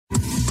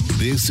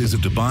This is a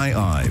Dubai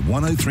Eye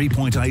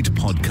 103.8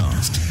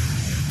 podcast.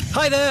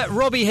 Hi there,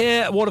 Robbie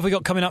here. What have we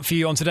got coming up for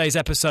you on today's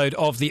episode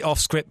of the Off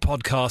Script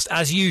podcast?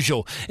 As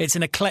usual, it's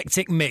an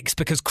eclectic mix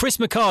because Chris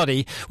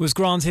McCarty was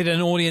granted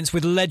an audience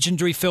with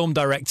legendary film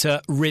director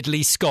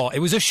Ridley Scott. It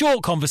was a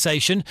short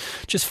conversation,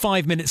 just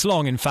 5 minutes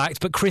long in fact,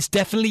 but Chris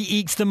definitely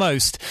eked the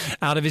most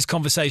out of his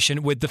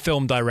conversation with the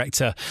film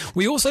director.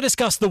 We also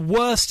discussed the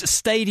worst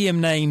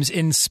stadium names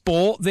in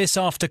sport, this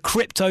after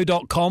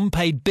Crypto.com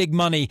paid big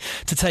money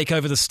to take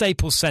over the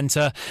Staples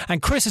Centre,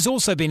 and Chris has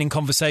also been in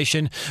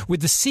conversation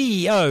with the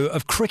CEO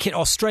of Cricket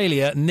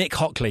Australia, Nick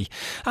Hockley.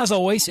 As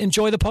always,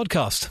 enjoy the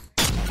podcast.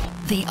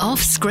 The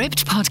Off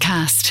Script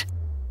podcast.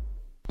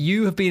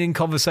 You have been in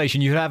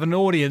conversation. You have an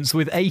audience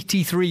with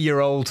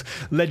 83-year-old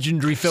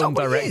legendary film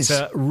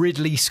director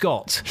Ridley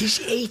Scott. He's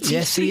 83.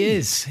 Yes, he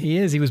is. He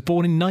is. He was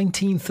born in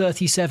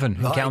 1937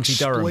 in County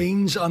Durham. That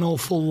explains an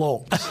awful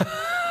lot.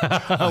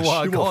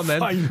 Well, go on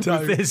then.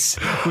 With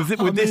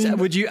this,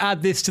 would you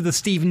add this to the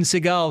Steven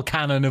Seagal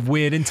canon of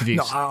weird interviews?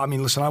 No, I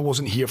mean, listen, I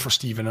wasn't here for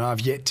Stephen, and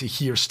I've yet to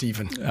hear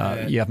Stephen.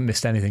 You haven't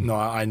missed anything. No,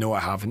 I know I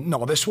haven't.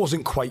 No, this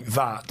wasn't quite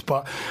that.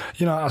 But,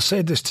 you know, I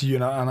said this to you,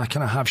 and I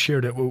kind of have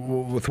shared it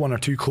with one or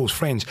two close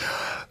friends.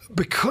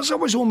 Because I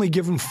was only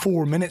given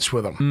 4 minutes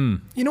with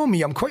him, you know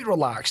me, I'm quite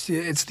relaxed.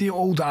 It's the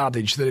old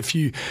adage that if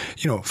you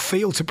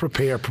fail to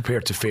prepare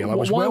to fail. I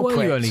was Why well prepped.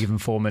 were you only given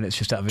 4 minutes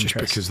just out of interest?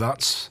 Just because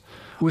that's...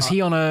 Was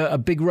he on a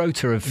big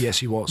rota of yes,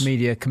 he was.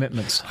 Media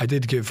commitments? I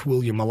did give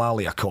William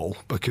Mullally a call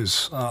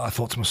because I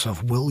thought to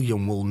myself,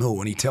 William will know,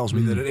 and he tells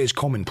me that it is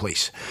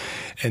commonplace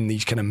in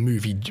these kind of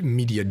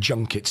media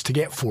junkets to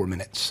get 4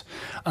 minutes.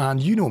 And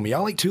you know me, I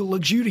like to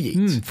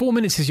luxuriate. 4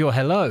 minutes is your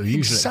hello, usually.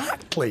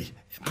 Exactly.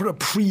 Put a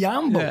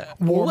preamble. Yeah.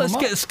 Well, let's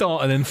get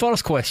started then.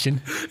 First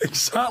question.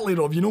 Exactly,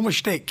 Rob. You know my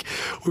shtick.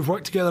 We've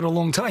worked together a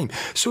long time.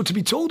 So to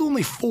be told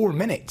only 4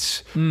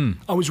 minutes,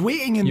 I was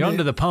waiting in You're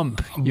under the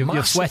pump.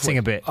 You're sweating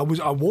a bit. I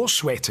was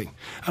sweating.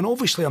 And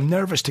obviously I'm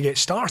nervous to get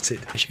started.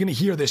 You're going to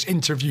hear this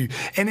interview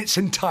in its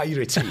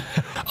entirety.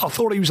 I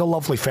thought he was a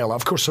lovely fella.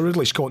 Of course, Sir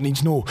Ridley Scott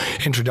needs no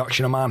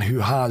introduction. A man who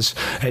has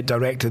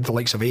directed the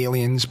likes of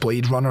Aliens,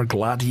 Blade Runner,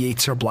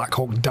 Gladiator, Black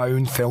Hawk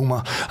Down,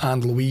 Thelma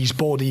and Louise,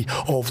 Body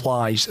of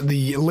Lies.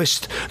 The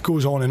list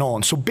goes on and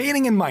on. So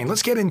bearing in mind,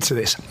 let's get into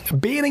this.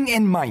 Bearing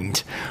in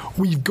mind,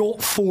 we've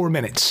got 4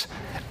 minutes.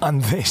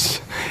 And this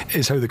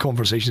is how the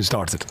conversation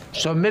started.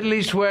 So Middle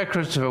East where,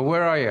 Christopher?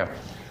 Where are you?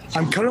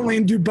 I'm currently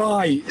in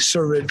Dubai,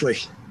 Sir Ridley.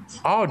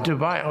 Oh,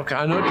 Dubai. Okay,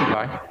 I know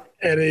Dubai.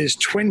 It is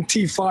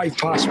 25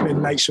 past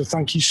midnight, so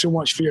thank you so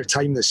much for your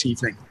time this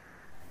evening.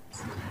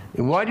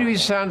 Why do you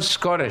sound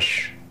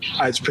Scottish?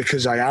 It's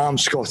because I am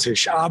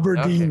Scottish.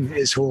 Aberdeen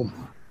is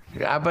home.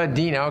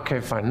 Aberdeen,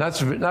 okay, fine.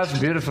 That's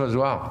beautiful as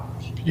well.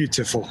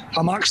 Beautiful.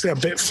 I'm actually a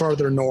bit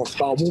further north,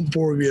 but I won't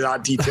bore you with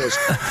that details.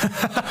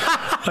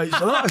 Right,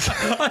 so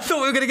I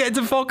thought we were going to get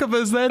into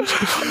Fochabers then.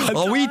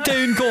 A wee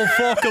town called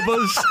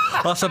Fochabers.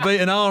 That's about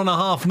an hour and a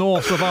half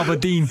north of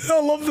Aberdeen. I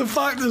love the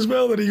fact as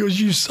well that he goes,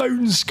 you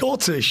sound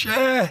Scottish.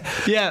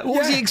 Yeah, what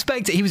was he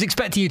expecting? He was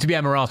expecting you to be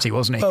Emirati,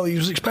 wasn't he? Well, he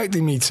was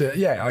expecting me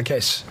to, I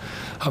guess,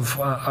 have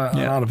an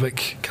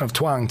Arabic kind of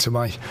twang to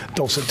my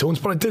dulcet tones,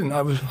 but I didn't.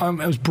 I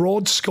was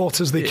broad Scot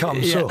as they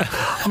come. Yeah. So,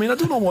 I mean, I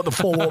don't know what the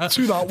follow-up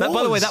to that was.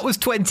 By the way, that was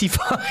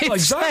 25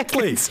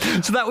 exactly.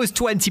 seconds. So that was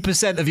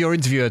 20% of your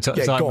interview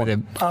time with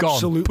him.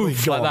 Absolutely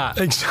gone. Like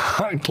that.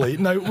 Exactly.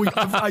 Now,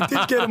 I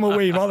did get him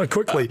away rather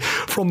quickly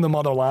from the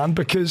motherland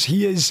because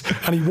he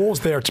was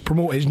there to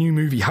promote his new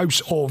movie, House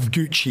of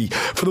Gucci.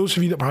 For those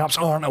of you that perhaps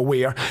aren't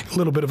aware, a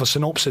little bit of a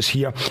synopsis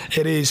here.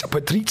 It is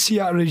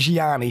Patrizia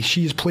Reggiani.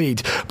 She is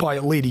played by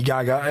Lady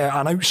Gaga,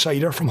 an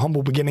outsider from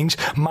humble beginnings,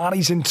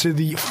 marries into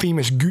the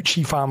famous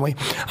Gucci family,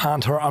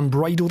 and her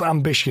unbridled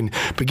ambition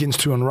begins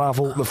to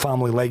unravel the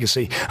family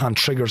legacy and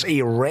triggers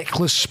a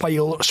reckless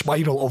spiral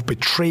of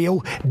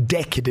betrayal,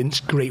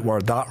 decadence, great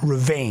word that,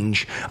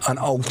 revenge, and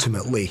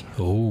ultimately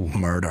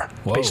murder.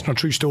 Whoa. Based on a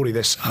true story,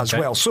 this as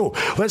well. So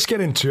let's get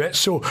into it.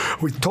 So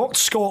we talked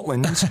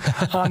Scotland,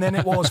 and then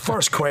it was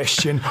first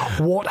question,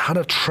 what had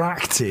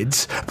attracted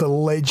the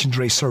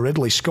legendary Sir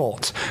Ridley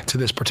Scott to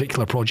this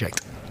particular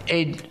project?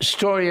 A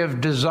story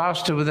of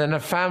disaster within a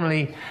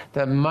family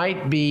that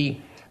might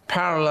be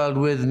paralleled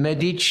with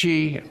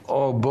Medici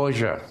or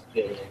Borgia.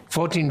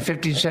 14th,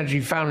 15th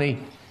century family.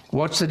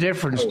 What's the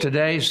difference?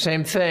 Today,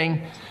 same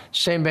thing,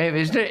 same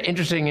behavior. Isn't it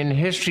interesting? In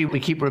history, we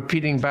keep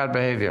repeating bad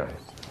behavior.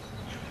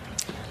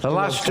 The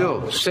last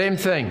two, same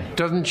thing,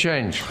 doesn't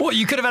change. What,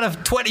 you could have had a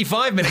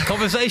 25-minute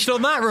conversation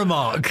on that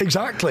remark.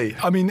 Exactly.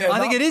 I mean,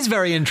 I think it is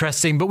very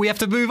interesting, but we have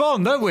to move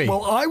on, don't we?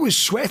 Well, I was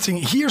sweating.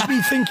 Here's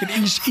me thinking,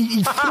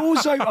 he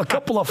throws out a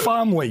couple of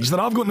families that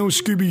I've got no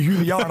Scooby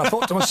who they are, and I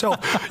thought to myself,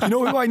 you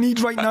know who I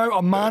need right now?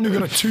 A man who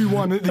got a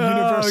 2-1 at the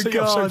University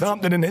of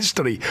Southampton in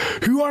history.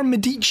 Who are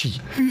Medici?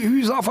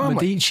 Who's that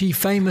family? Medici,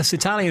 famous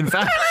Italian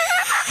family.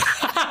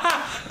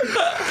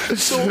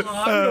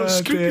 So,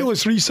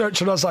 scrupulous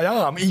researcher as I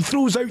am, he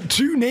throws out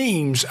 2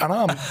 names, and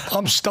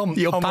I'm stumped.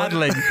 You're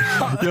paddling.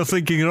 You're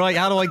thinking, right,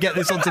 how do I get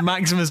this onto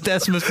Maximus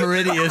Decimus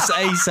Meridius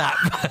ASAP?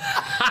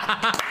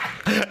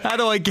 How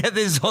do I get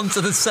this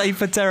onto the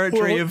safer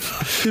territory of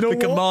the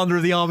commander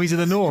of the armies of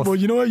the north? Well,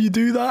 you know how you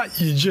do that?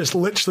 You just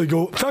literally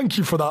go, thank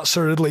you for that,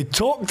 Sir Ridley.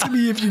 Talk to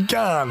me, if you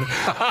can,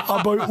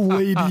 about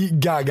Lady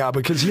Gaga,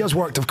 because he has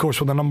worked, of course,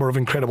 with a number of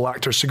incredible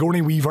actors.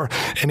 Sigourney Weaver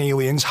in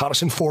Aliens,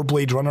 Harrison Ford,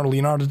 Blade Runner,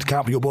 Leonardo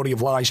DiCaprio, Body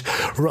of Lies,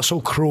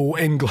 Russell Crowe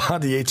in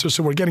Gladiator.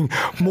 So we're getting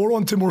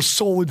onto more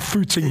solid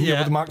footing here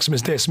with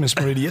Maximus Decimus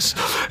Meridius,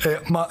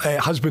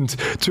 husband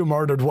to a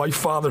murdered wife,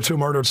 father to a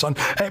murdered son.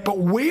 But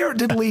where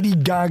did Lady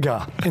Gaga,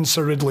 in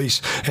Sir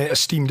Ridley's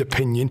esteemed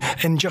opinion,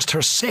 in just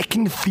her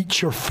second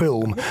feature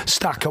film,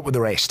 stack up with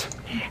the rest?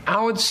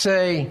 I would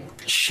say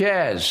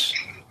shares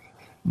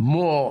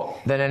more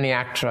than any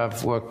actor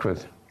I've worked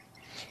with.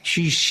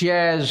 She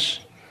shares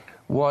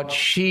what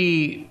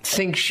she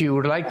thinks she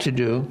would like to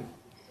do,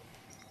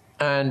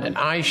 and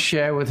I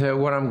share with her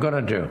what I'm going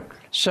to do.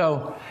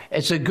 So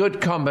it's a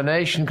good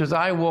combination because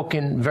I walk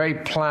in very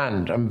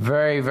planned. I'm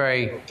very,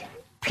 very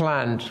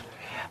planned.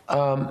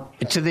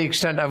 To the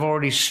extent I've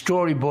already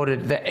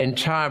storyboarded the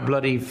entire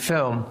bloody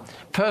film.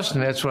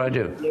 Personally, that's what I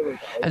do.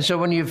 And so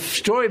when you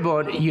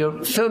storyboard,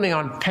 you're filming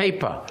on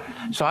paper.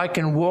 So I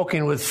can walk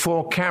in with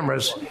 4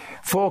 cameras.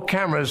 4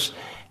 cameras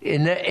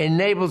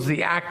enables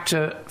the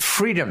actor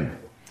freedom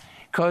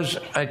because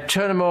I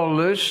turn them all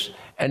loose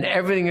and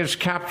everything is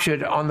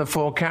captured on the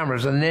 4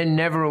 cameras and they're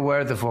never aware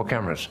of the 4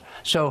 cameras.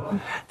 So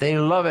they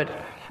love it.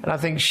 And I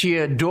think she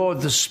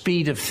adored the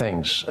speed of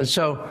things. And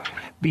so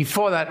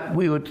before that,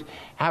 we would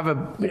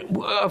have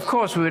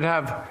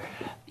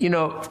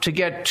to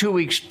get 2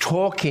 weeks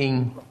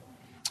talking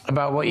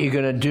about what you're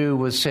going to do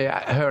with, say,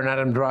 her and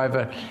Adam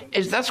Driver,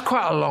 that's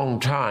quite a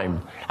long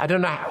time. I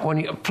don't know when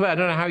you play. I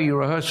don't know how you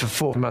rehearse for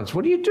 4 months.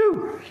 What do you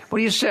do? What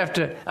do you say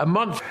after a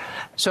month?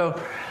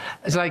 So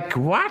it's like,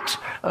 what?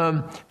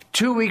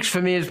 2 weeks for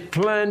me is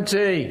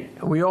plenty.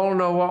 We all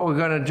know what we're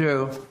going to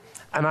do,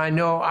 and I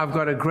know I've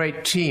got a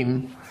great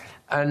team.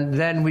 And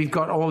then we've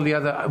got all the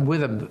other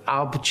with them,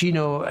 Al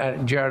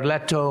Pacino, Jared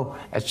Leto,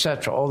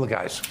 etc., all the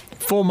guys.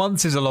 4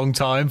 months is a long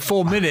time.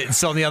 4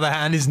 minutes, on the other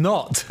hand, is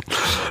not.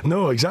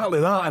 No, exactly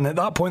that. And at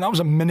that point, that was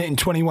 1 minute and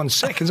 21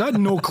 seconds. I had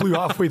no clue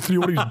halfway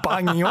through what he was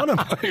banging on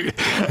about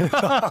at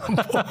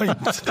that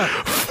point.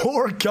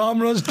 4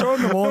 cameras,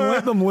 turn them on,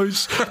 let them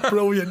loose.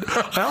 Brilliant.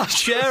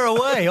 Share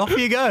away, off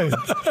you go.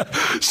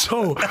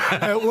 So,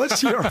 let's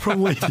hear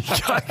from Lady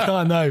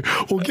Gaga now.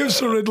 We'll give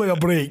Sir Ridley a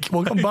break.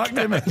 We'll come back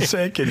to him in a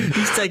second.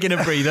 He's taking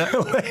a breather.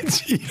 Let's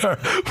hear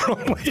from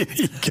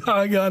Lady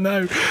Gaga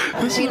now.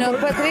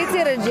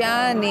 Patrizia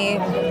Reggiani,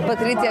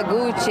 Patrizia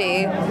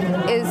Gucci,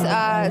 is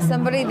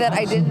somebody that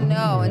I didn't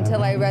know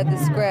until I read the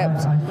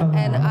script.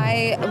 And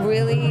I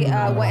really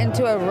went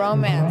into a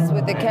romance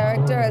with the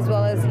character as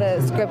well as the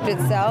script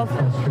itself.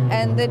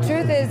 And the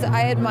truth is,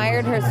 I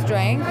admired her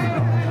strength.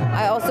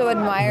 I also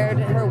admired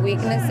her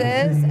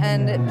weaknesses,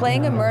 and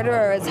playing a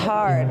murderer is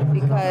hard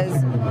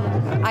because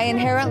I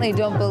inherently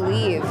don't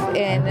believe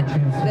in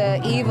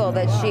the evil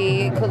that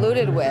she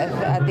colluded with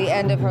at the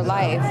end of her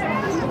life.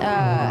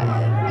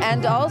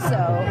 And also,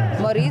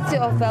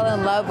 Maurizio fell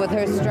in love with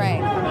her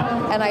strength.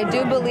 And I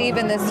do believe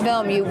in this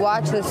film, you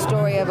watch the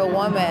story of a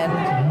woman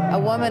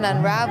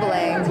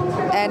unraveling,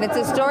 and it's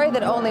a story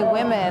that only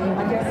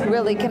women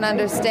really can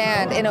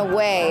understand in a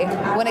way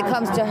when it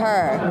comes to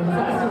her.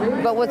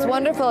 But what's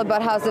wonderful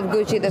about House of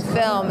Gucci, the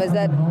film, is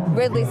that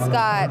Ridley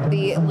Scott,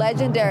 the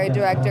legendary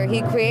director,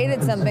 he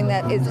created something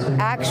that is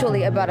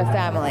actually about a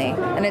family,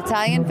 an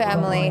Italian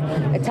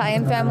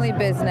family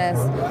business,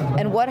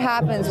 and what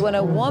happens when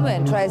a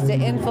woman tries to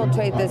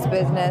infiltrate this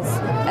business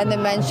and the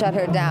men shut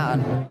her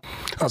down.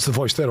 That's the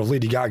voice there of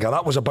Lady Gaga.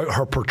 That was about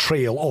her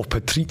portrayal of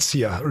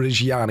Patrizia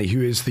Reggiani,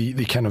 who is the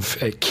kind of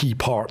key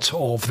part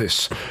of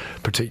this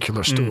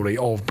particular story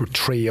of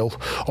betrayal,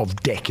 of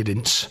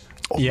decadence,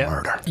 of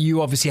murder.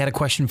 You obviously had a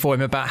question for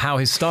him about how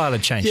his style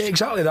had changed. Yeah,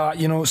 exactly that.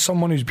 You know,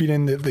 someone who's been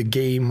in the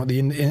game,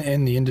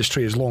 in the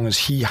industry as long as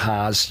he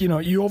has, you know,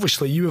 you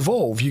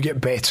evolve, you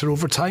get better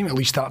over time. At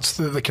least that's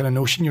the kind of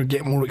notion. You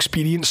get more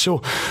experience.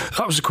 So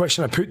that was the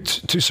question I put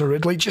to Sir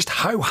Ridley. Just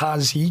how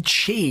has he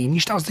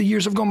changed as the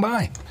years have gone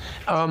by?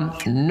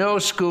 No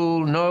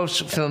school, no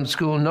film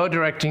school, no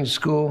directing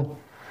school.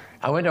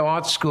 I went to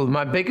art school.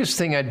 My biggest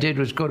thing I did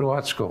was go to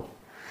art school.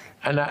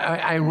 And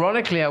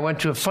ironically, I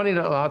went to a funny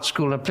little art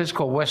school in a place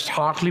called West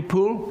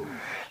Hartlepool,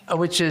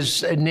 which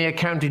is near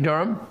County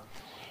Durham.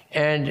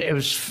 And it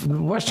was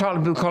West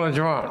Hartlepool College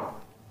of Art.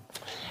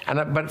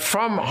 But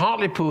from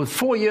Hartlepool,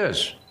 4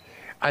 years,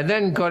 I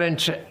then got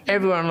into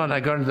everywhere in London.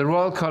 I got into the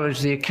Royal College,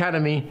 the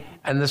Academy,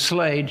 and the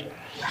Slade.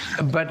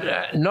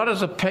 But not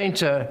as a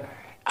painter.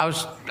 I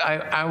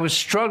was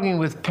struggling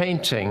with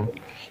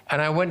painting,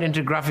 and I went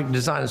into graphic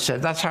design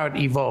instead. That's how it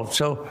evolved.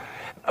 So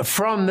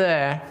from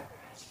there,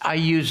 I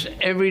use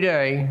every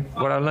day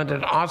what I learned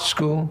at art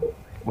school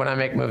when I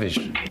make movies.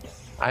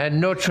 I had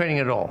no training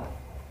at all.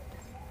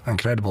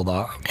 Incredible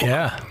that.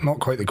 Yeah. Not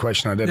quite the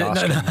question I did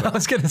ask him. I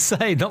was going to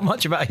say, not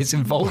much about his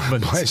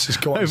involvement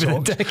over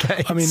the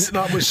decades. I mean,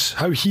 that was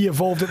how he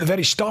evolved at the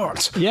very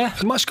start. Yeah.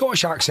 And my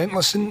Scottish accent,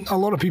 listen, a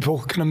lot of people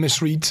kind of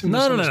misread and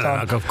No,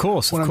 misunderstand of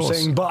course, what of I'm course.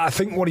 saying. But I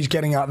think what he's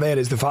getting at there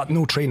is the fact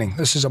no training.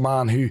 This is a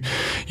man who,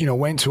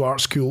 went to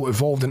art school,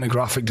 evolved into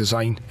graphic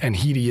design, and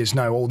here he is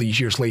now, all these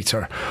years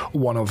later,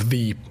 one of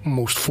the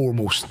most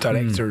foremost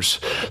directors,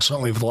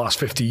 certainly of the last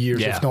 50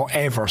 years, if not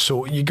ever.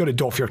 So you've got to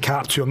doff your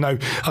cap to him. Now,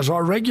 as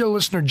our regular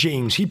listener,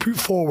 James, he put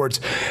forward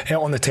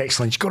on the text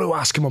line, you've got to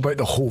ask him about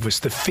the Hovis,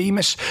 the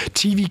famous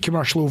TV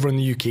commercial over in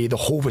the UK, the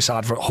Hovis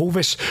advert.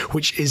 Hovis,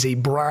 which is a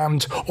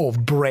brand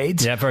of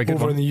bread very good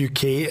over one. in the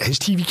UK. His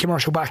TV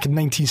commercial back in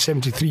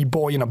 1973,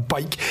 Boy on a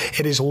Bike.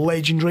 It is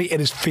legendary, it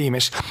is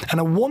famous. And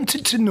I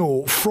wanted to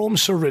know from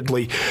Sir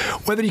Ridley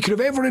whether he could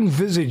have ever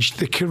envisaged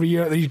the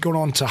career that he's gone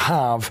on to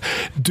have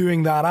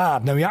doing that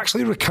ad. Now, he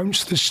actually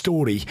recounts the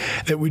story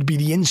that would be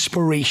the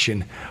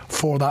inspiration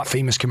for that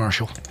famous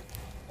commercial.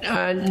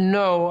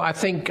 No, I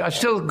think I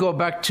still go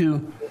back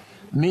to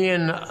me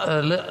and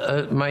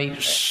my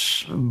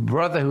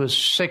brother, who was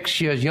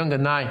 6 years younger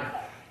than I,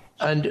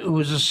 and it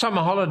was a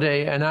summer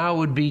holiday, and I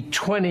would be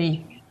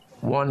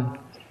 21,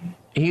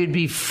 he would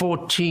be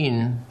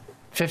 14,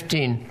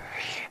 15,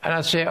 and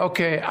I'd say,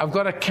 okay, I've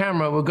got a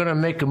camera, we're going to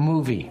make a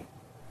movie.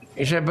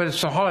 He said, but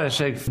it's a holiday. I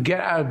said, get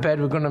out of bed,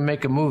 we're going to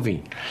make a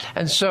movie.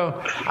 And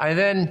so I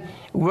then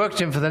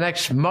worked him for the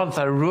next month.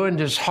 I ruined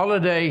his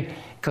holiday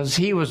because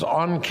he was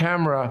on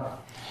camera.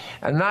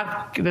 And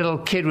that little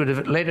kid would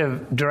have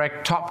later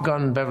direct Top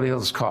Gun, Beverly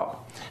Hills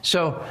Cop.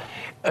 So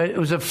it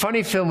was a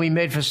funny film we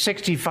made for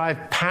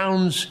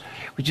 £65,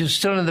 which is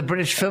still in the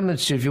British Film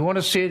Institute. If you want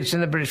to see it, it's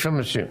in the British Film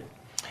Institute.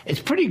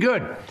 It's pretty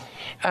good.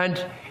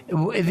 And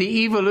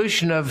the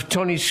evolution of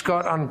Tony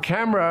Scott on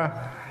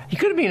camera, he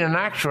could have been an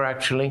actor,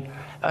 actually.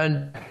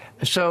 And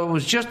so it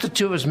was just the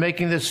two of us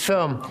making this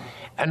film.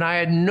 And I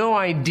had no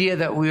idea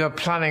that we were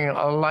planning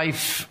a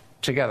life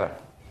together.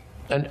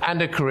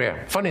 And a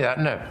career. Funny that,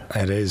 no?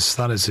 It is.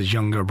 That is his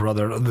younger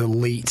brother, the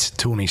late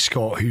Tony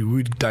Scott, who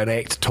would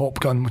direct Top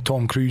Gun with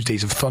Tom Cruise,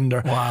 Days of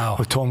Thunder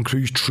with Tom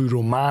Cruise, True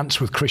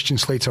Romance with Christian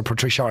Slater,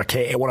 Patricia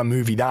Arquette. What a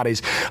movie that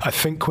is. I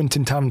think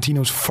Quentin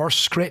Tarantino's first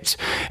script,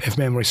 if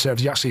memory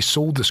serves. He actually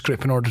sold the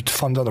script in order to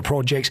fund other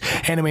projects.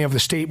 Enemy of the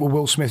State with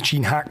Will Smith,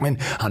 Gene Hackman,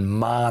 and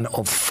Man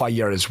on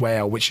Fire as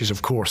well, which is,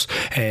 of course,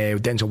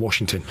 Denzel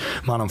Washington.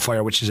 Man on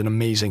Fire, which is an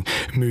amazing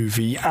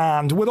movie.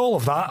 And with all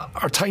of that,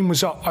 our time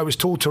was up. I was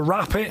told to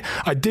wrap it.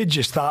 I did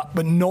just that,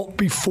 but not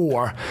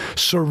before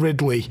Sir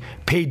Ridley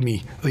paid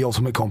me the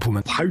ultimate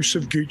compliment. House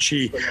of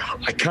Gucci.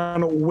 I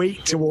cannot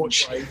wait to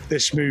watch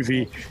this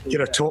movie.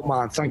 You're a top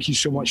man. Thank you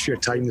so much for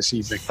your time this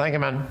evening. Thank you,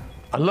 man.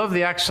 I love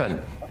the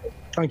accent.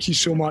 Thank you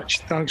so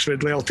much. Thanks,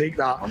 Ridley. I'll take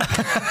that.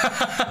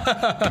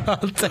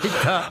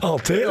 I'll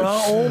take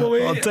that all the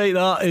way. I'll take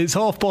that. It's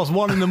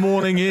 1:30 in the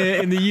morning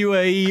here in the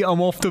UAE.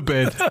 I'm off to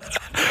bed.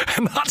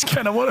 And that's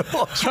kind of what it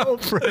was. Oh,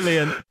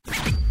 brilliant.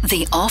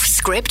 The Off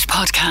Script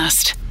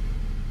Podcast.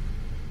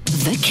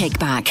 The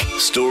Kickback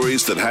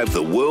Stories that have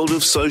the world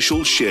of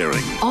social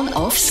sharing. on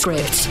Off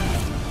Script.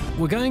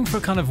 We're going for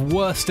a kind of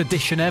worst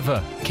edition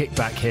ever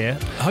kickback here.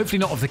 Hopefully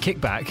not of the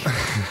kickback,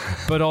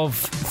 but of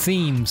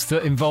themes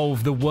that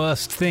involve the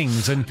worst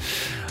things. And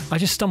I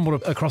just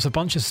stumbled across a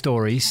bunch of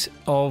stories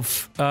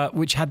of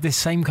which had this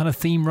same kind of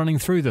theme running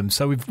through them.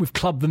 So we've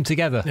clubbed them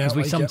together, as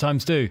we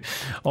sometimes do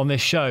on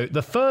this show.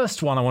 The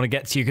first one I want to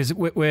get to, because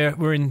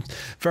we're in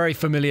very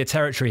familiar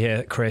territory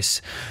here,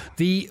 Chris.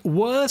 The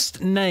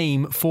worst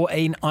name for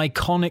an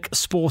iconic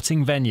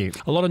sporting venue.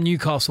 A lot of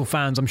Newcastle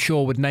fans, I'm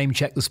sure, would name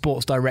check the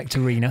Sports Direct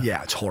Arena.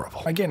 Yeah, it's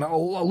horrible. Again, a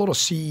lot of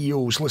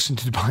CEOs listen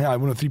to Dubai Eye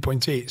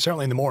 103.8,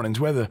 certainly in the mornings.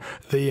 Whether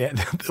they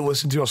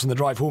listen to us on the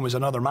drive home is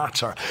another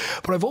matter.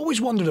 But I've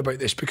always wondered about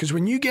this, because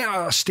when you get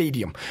a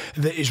stadium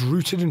that is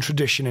rooted in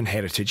tradition and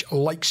heritage,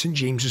 like St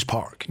James's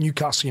Park,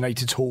 Newcastle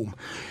United's home,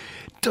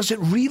 does it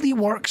really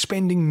work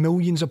spending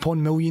millions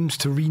upon millions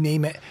to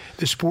rename it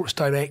the Sports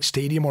Direct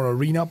Stadium or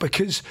Arena?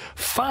 Because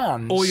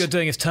fans... All you're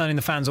doing is turning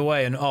the fans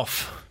away and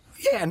off.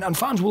 Yeah, and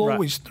fans will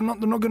always... They're not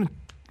going to...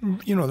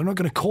 they're not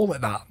going to call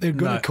it that. They're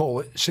going to call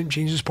it St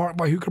James's Park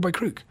by hook or by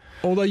crook.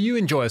 Although you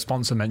enjoy a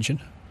sponsor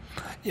mention.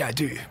 Yeah, I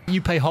do.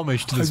 You pay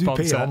homage to the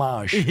sponsor. I do pay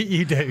homage.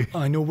 You do.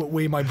 I know what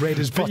way my bread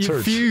is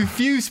buttered.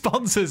 Few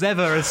sponsors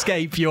ever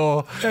escape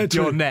your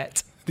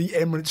net. The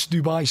Emirates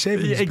Dubai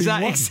Sevens.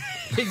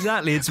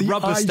 Exactly. It's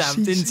rubber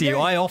stamped into you.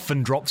 I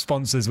often drop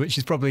sponsors, which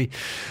is probably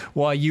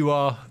why you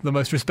are the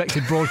most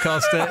respected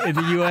broadcaster in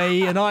the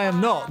UAE and I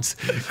am not,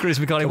 Chris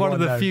McCarthy. One of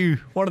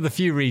the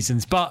few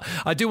reasons. But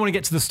I do want to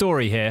get to the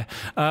story here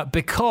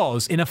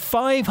because in a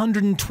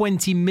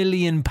 £520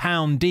 million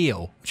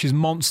deal, which is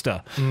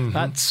monster,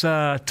 that's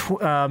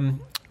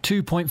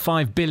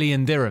 2.5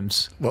 billion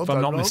dirhams, if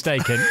I'm not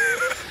mistaken.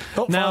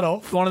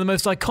 Now, one of the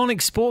most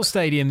iconic sports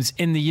stadiums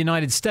in the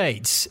United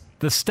States,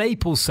 the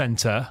Staples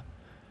Center,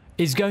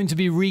 is going to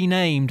be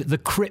renamed the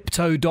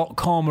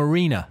Crypto.com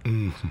Arena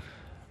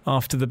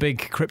after the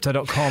big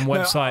Crypto.com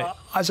website. Now,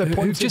 as I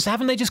pointed,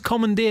 haven't they just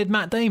commandeered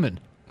Matt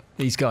Damon?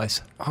 these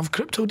guys? Have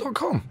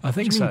Crypto.com? I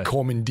think What do you mean so.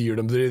 commandeered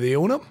them? Do they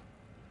own them?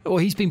 Well,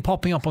 he's been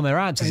popping up on their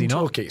ads, has he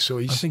not? Okay, so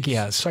he's I think he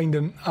has. signed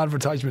an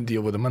advertisement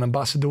deal with them, an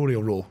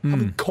ambassadorial role.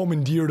 Haven't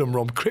commandeered them,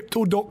 Rob.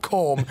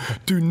 Crypto.com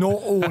do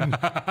not own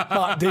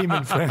Matt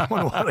Damon, for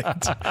anyone worried.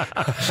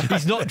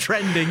 He's not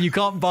trending. You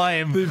can't buy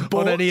him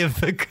bought on any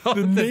of the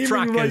naming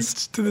trackers.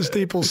 rights to the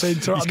Staples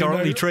Centre. He's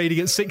currently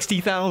trading at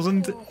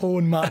 60,000.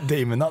 Own Matt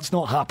Damon. That's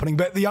not happening.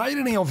 But the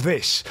irony of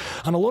this,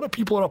 and a lot of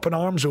people are up in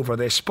arms over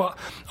this, but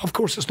of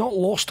course it's not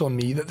lost on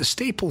me that the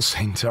Staples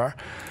Centre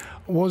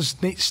was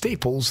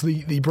Staples,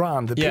 the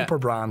brand, the paper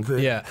brand.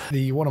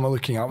 The what am I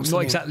looking at? Not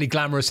exactly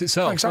glamorous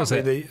itself, was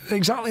it?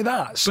 Exactly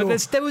that. So,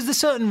 but there was a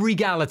certain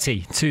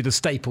regality to the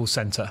Staples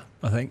Centre,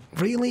 I think.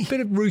 Really? A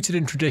bit of rooted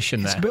in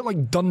tradition It's there. a bit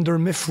like Dunder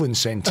Mifflin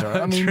Centre.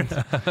 I mean,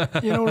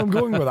 you know where I'm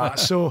going with that.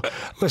 So,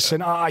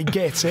 listen, I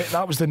get it.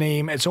 That was the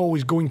name. It's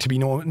always going to be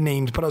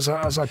named. But as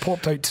I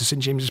popped out to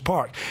St James's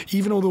Park,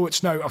 even although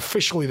it's now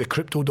officially the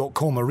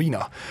Crypto.com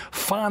arena,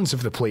 fans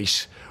of the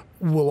place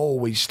will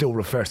always still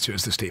refer to it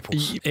as the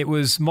Staples. It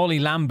was Molly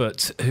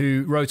Lambert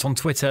who wrote on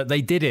Twitter, they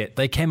did it.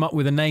 They came up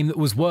with a name that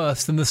was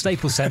worse than the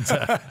Staples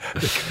Centre.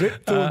 The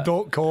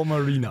Crypto.com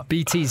arena.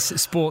 BT's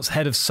sports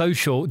head of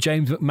social,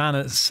 James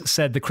McManus,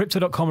 said the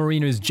Crypto.com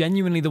arena is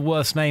genuinely the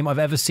worst name I've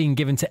ever seen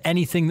given to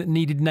anything that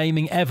needed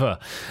naming ever.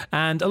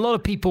 And a lot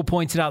of people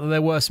pointed out that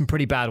there were some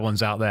pretty bad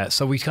ones out there.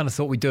 So we kind of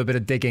thought we'd do a bit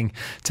of digging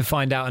to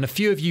find out. And a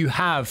few of you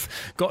have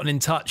gotten in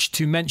touch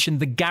to mention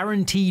the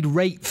Guaranteed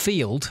Rate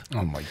Field.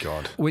 Oh my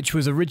God. Which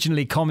was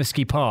originally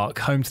Comiskey Park,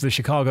 home to the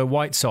Chicago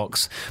White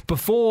Sox.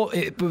 Before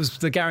it was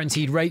the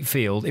Guaranteed Rate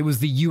Field, it was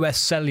the US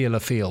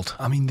Cellular Field.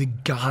 I mean, the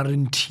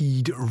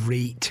Guaranteed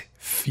Rate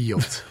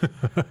Field.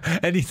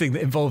 Anything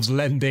that involves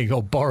lending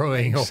or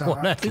borrowing or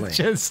whatever. It's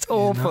just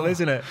awful,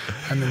 isn't it?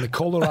 And then the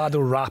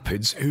Colorado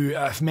Rapids, who,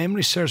 if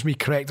memory serves me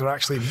correct, are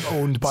actually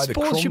owned by the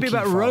Kroenke Sports should be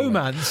about family.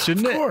 romance,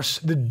 shouldn't it? Of course.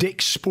 The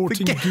Dick's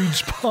Sporting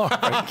Goods Park.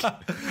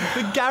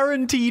 The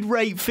Guaranteed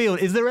Rate Field.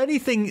 Is there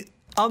anything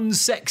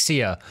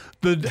unsexier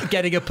than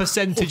getting a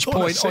percentage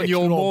point on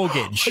your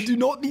mortgage? I do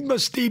not need my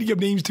stadium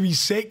names to be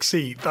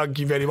sexy, thank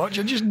you very much.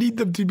 I just need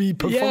them to be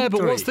perfunctory. Yeah,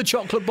 but what's the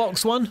chocolate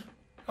box one?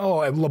 Oh,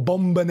 La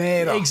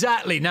Bombonera.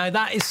 Exactly. Now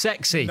that is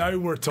sexy. Now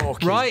we're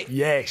talking. Right?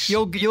 Yes.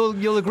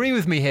 You'll agree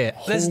with me here.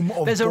 There's a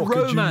Boca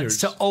romance Juniors.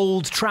 to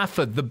Old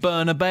Trafford, the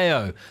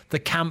Bernabeu, the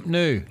Camp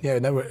Nou.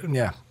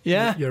 Yeah,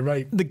 Yeah? You're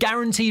right. The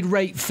Guaranteed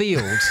Rate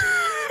Field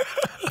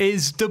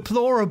is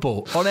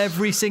deplorable on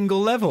every single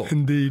level.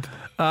 Indeed.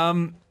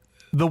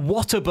 The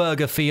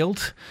Whataburger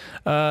Field,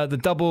 the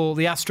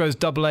Astros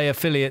AA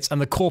affiliates,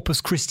 and the Corpus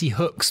Christi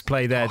Hooks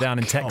play there down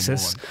in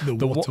Texas. The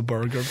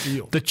Whataburger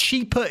Field. The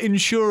Cheaper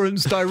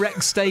Insurance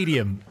Direct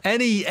Stadium.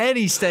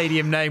 Any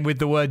stadium name with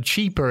the word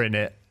cheaper in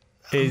it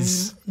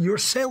is... You're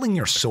selling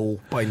your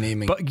soul by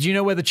naming. But do you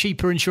know where the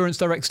Cheaper Insurance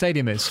Direct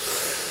Stadium is?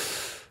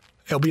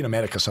 It'll be in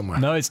America somewhere.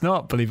 No, it's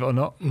not, believe it or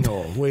not.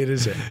 No, where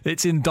is it?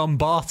 It's in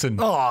Dumbarton.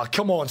 Oh,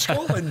 come on,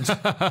 Scotland.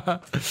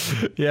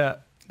 Yeah.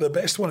 The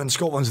best one in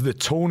Scotland's the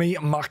Tony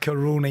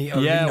Macaroni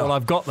Arena. Yeah, well,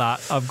 I've got that.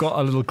 I've got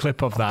a little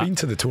clip of that. Been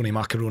to the Tony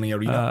Macaroni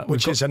Arena,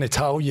 which is an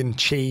Italian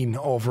chain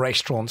of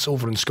restaurants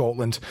over in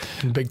Scotland.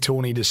 And Big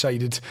Tony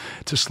decided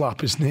to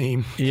slap his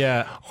name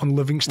on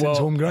Livingston's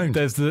home ground.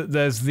 There's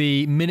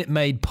the Minute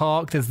Maid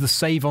Park. There's the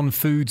Save on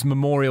Foods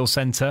Memorial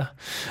Centre.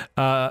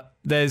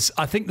 There's,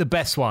 I think, the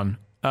best one.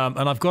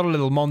 And I've got a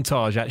little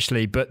montage,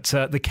 actually, but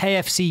the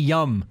KFC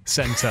Yum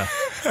Centre,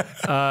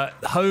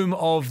 home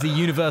of the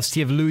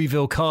University of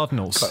Louisville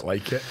Cardinals. Quite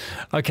like it.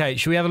 Okay,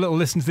 should we have a little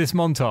listen to this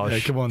montage? Yeah,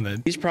 come on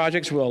then. These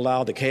projects will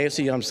allow the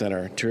KFC Yum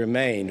Center to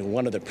remain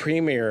one of the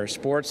premier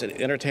sports and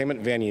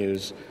entertainment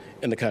venues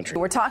in the country.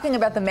 We're talking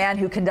about the man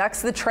who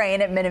conducts the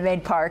train at Minute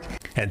Maid Park.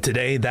 And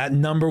today, that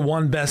number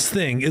one best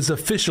thing is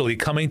officially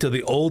coming to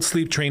the Old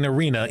Sleep Train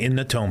Arena in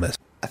Natomas.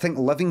 I think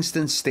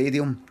Livingston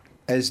Stadium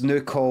is now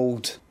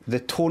called the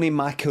Tony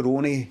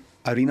Macaroni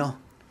Arena.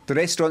 The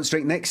restaurant's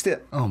right next to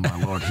it. Oh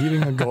my Lord,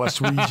 hearing a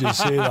Glaswegian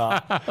say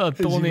that.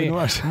 Tony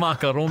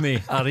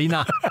Macaroni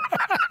Arena.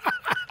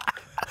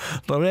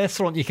 The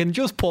restaurant, you can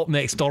just pop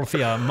next door for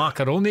your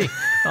macaroni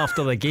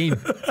after the game.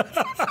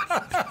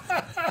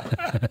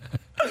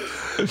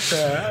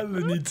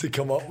 They need to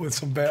come up with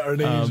some better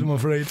names, I'm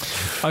afraid.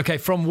 Okay,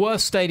 from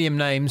worst stadium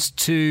names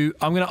to,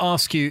 I'm going to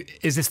ask you,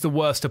 is this the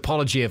worst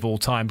apology of all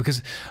time?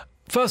 Because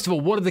first of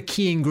all, what are the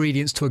key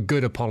ingredients to a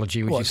good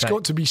apology, would you say? It's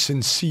got to be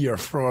sincere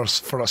for a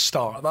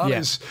start. That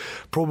is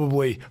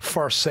probably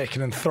first,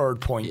 second and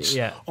third points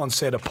on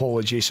said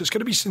apology. So it's got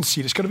to be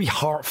sincere, it's got to be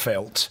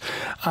heartfelt,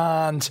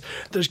 and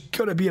there's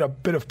got to be a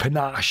bit of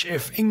panache.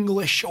 If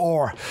English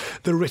or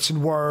the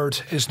written word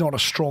is not a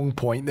strong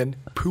point, then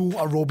pull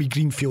a Robbie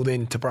Greenfield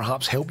in to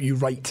perhaps help you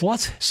write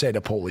said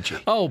apology.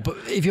 Oh, but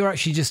if you're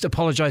actually just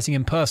apologising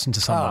in person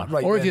to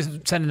someone, or if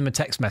you're sending them a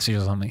text message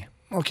or something.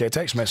 Okay, a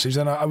text message,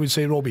 then I would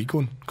say, Robbie, go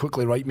and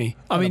quickly write me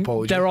an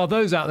apology. There are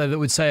those out there that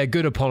would say a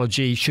good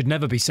apology should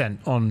never be sent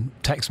on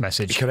text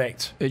message.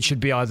 Correct. It should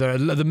be either at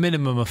the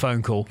minimum a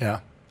phone call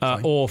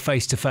or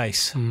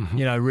face-to-face.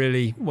 You know,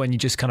 really, when you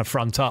just kind of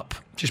front up.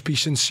 Just be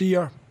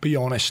sincere, Be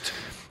honest.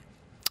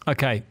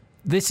 Okay.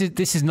 This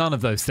is none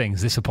of those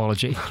things, this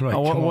apology. Right, I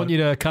want you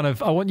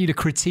to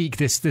critique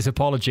this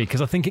apology,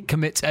 because I think it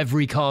commits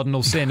every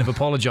cardinal sin of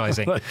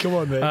apologising. Right, come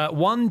on, mate.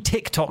 One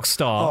TikTok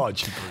star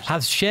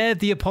has shared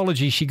the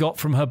apology she got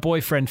from her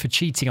boyfriend for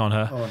cheating on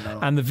her. Oh, no.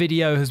 And the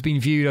video has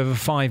been viewed over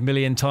 5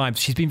 million times.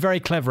 She's been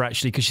very clever,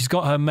 actually, because she's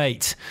got her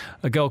mate,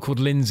 a girl called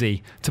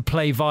Lindsay, to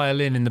play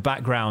violin in the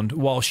background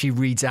while she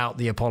reads out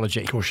the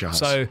apology. Of course she has.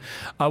 So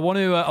I want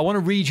to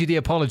read you the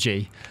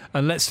apology,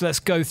 and let's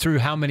go through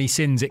how many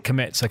sins it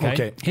commits, okay?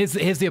 Here's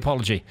the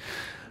apology.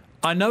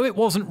 I know it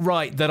wasn't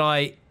right that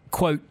I,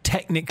 quote,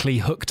 technically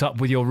hooked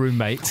up with your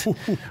roommate,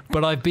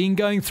 but I've been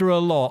going through a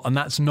lot, and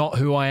that's not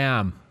who I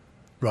am.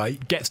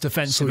 Right. Gets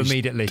defensive So he's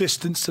immediately.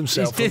 distanced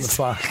himself from the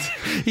fact.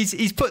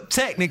 He's put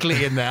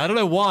technically in there. I don't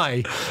know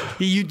why.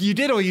 You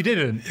did or you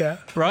didn't. Yeah.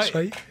 Right? That's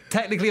right.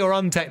 Technically or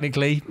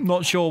untechnically,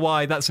 not sure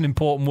why that's an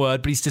important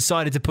word, but he's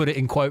decided to put it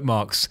in quote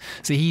marks.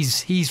 So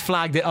he's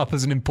flagged it up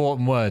as an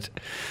important word.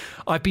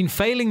 I've been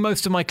failing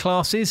most of my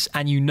classes,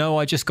 and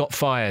I just got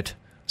fired.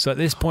 So at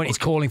this point, he's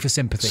calling for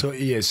sympathy. So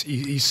he is.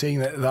 He's saying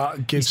that gives him the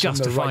right. He's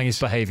justifying his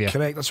behaviour.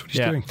 Correct, that's what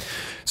he's doing.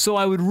 So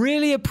I would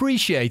really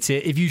appreciate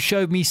it if you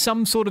showed me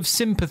some sort of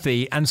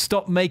sympathy and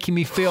stopped making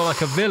me feel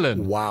like a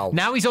villain. Wow.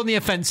 Now he's on the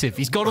offensive.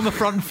 He's got on the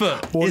front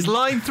foot. It's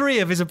line 3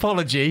 of his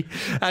apology,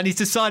 and he's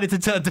decided to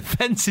turn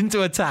defence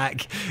into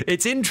attack.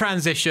 It's in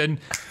transition.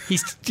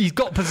 He's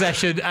got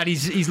possession, and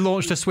he's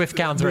launched a swift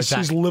counter-attack.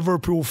 This is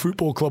Liverpool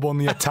Football Club on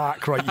the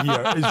attack right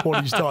here, is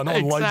what he's done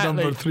on line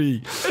number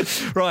 3.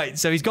 Right,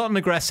 so he's gotten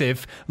aggressive.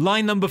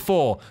 Line number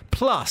 4.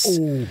 Plus,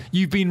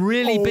 you've been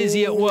really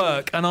busy at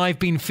work, and I've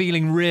been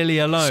feeling really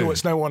alone. So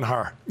it's now on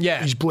her.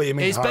 Yeah. He's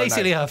blaming her. It's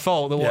basically her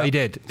fault that what he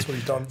did. That's what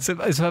he's done. So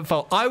it's her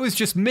fault. I was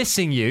just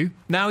missing you.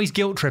 Now he's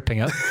guilt-tripping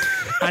her.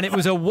 And it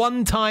was a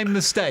one-time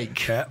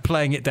mistake,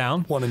 playing it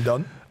down. One and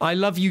done. I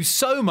love you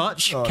so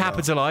much,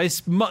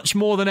 capitalised, much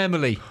more than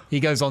Emily, he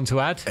goes on to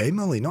add.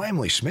 Emily, not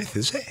Emily Smith,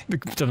 is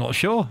it? I'm not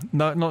sure.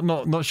 No,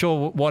 not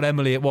sure what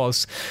Emily it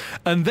was.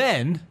 And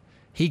then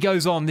he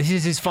goes on, this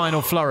is his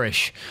final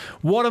flourish.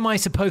 What am I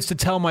supposed to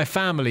tell my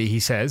family, he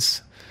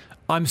says.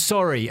 I'm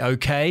sorry,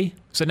 okay?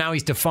 So now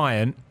he's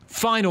defiant.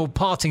 Final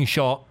parting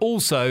shot.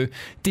 Also,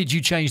 did you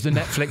change the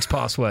Netflix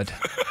password?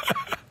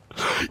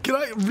 Can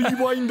I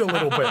rewind a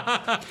little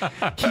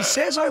bit? He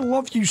says, I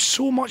love you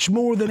so much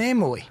more than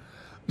Emily.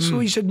 So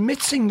he's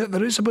admitting that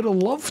there is a bit of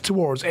love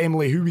towards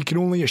Emily, who we can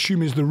only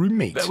assume is the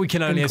roommate. But we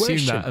can only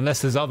assume that,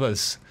 unless there's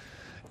others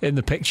in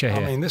the picture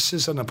here. I mean, this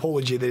is an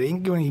apology that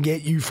ain't going to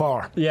get you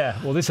far.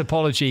 Yeah, well, this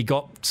apology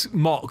got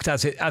mocked,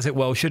 as it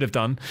well should have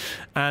done.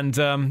 And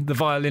the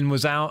violin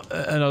was out,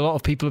 and a lot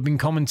of people have been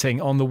commenting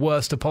on the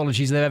worst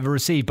apologies they've ever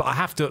received. But I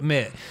have to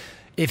admit,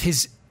 if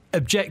his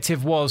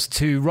objective was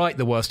to write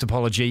the worst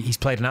apology, he's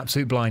played an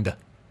absolute blinder.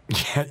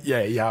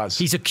 Yeah, he has.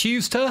 He's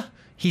accused her,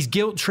 he's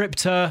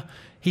guilt-tripped her,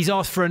 he's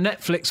asked for a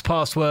Netflix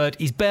password,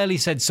 he's barely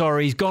said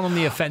sorry, he's gone on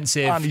the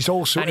offensive, and he's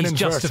also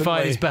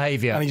justified his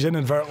behaviour. And he's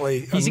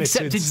inadvertently He's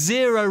accepted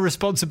zero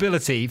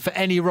responsibility for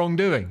any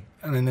wrongdoing.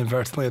 And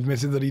inadvertently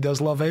admitted that he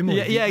does love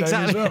Emily. Yeah,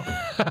 exactly.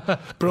 Well.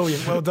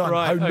 Brilliant, well done.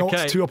 Right, How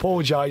not to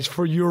apologise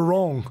for your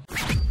wrong.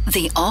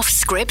 The Off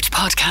Script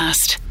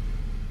Podcast.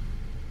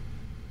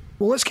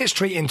 Well, let's get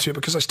straight into it,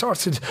 because I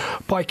started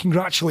by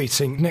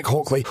congratulating Nick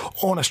Hockley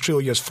on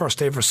Australia's first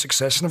ever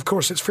success. And of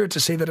course, it's fair to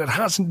say that it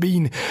hasn't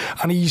been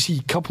an easy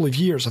couple of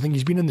years. I think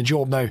he's been in the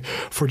job now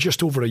for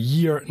just over a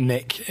year,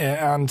 Nick.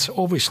 And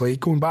obviously,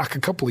 going back a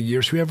couple of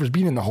years, whoever's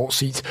been in the hot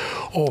seat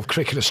of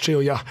Cricket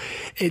Australia,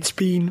 it's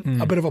been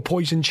a bit of a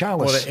poison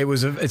chalice.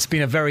 Well, it's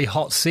been a very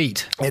hot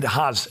seat. It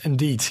has,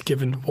 indeed,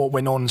 given what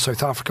went on in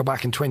South Africa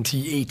back in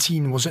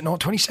 2018. Was it not?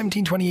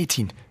 2017,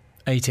 2018?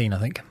 18, I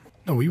think.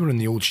 No, we were in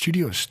the old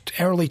studios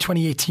early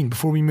 2018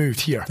 before we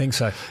moved here. I think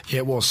so. Yeah,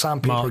 it was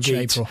Sandpaper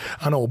Gate. April.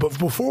 I know, but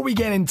before we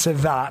get into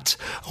that,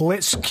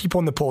 let's keep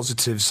on the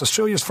positives.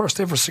 Australia's first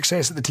ever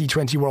success at the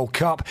T20 World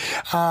Cup,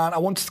 and I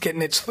wanted to get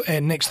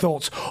Nick's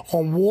thoughts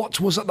on what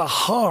was at the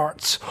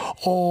heart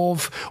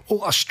of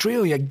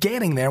Australia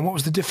getting there, and what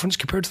was the difference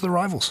compared to the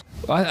rivals.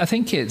 I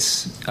think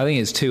it's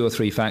 2 or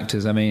 3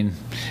 factors. I mean,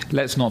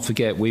 let's not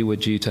forget we were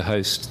due to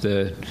host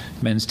the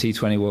Men's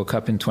T20 World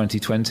Cup in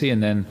 2020,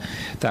 and then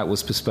that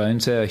was postponed.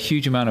 So a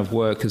huge amount of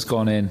work has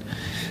gone in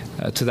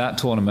to that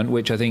tournament,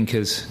 which I think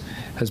has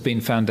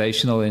been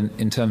foundational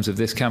in terms of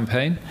this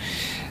campaign.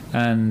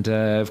 And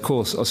of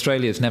course,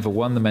 Australia's never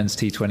won the Men's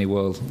T20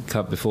 World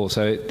Cup before,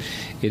 so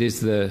it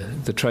is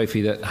the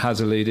trophy that has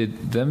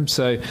eluded them.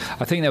 So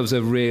I think there was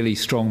a really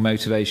strong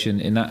motivation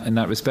in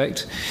that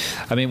respect.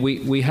 I mean,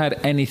 we had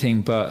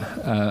anything but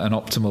an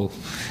optimal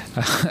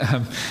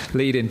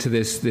lead into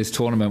this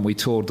tournament. We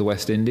toured the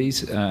West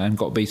Indies and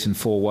got beaten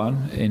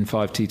 4-1 in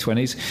 5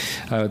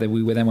 T20s.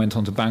 We then went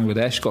on to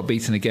Bangladesh, got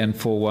beaten again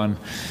 4-1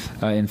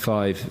 in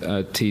 5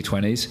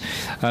 T20s.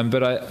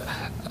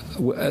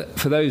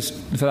 For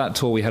that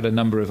tour, we had a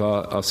number of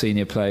our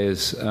senior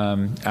players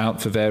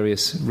out for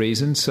various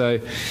reasons. So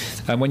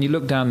when you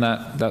look down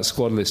that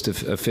squad list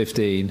of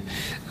 15,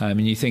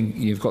 and you think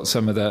you've got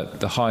some of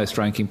the highest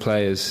ranking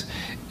players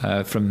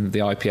from the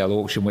IPL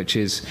auction, which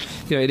is,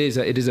 it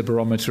is a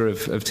barometer of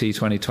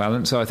T20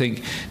 talent. So I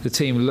think the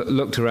team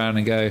looked around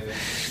and go,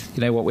 you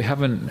know what, we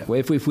haven't.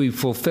 If we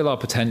fulfil our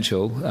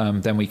potential,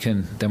 then we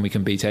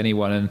can beat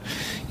anyone. And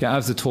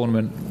as the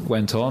tournament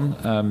went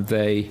on,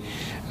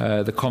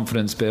 the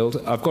confidence built.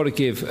 I've got to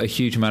give a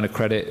huge amount of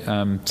credit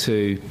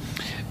to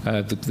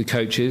the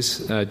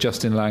coaches,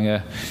 Justin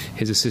Langer,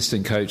 his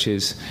assistant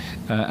coaches,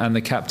 and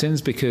the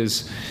captains,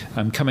 because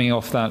coming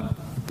off that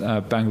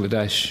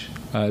Bangladesh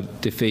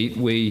defeat,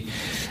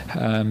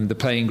 the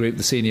playing group,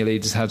 the senior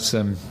leaders, had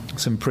some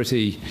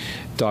pretty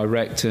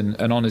direct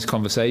and honest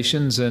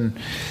conversations, and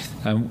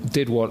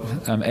did what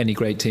any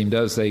great team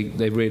does.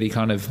 They really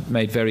kind of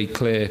made very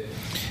clear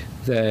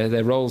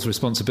their roles,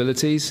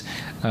 responsibilities.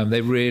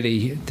 They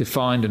really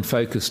defined and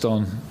focused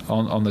on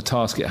the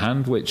task at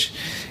hand, which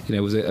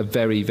was a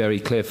very, very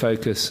clear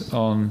focus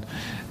on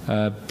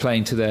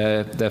playing to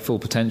their full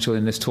potential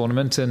in this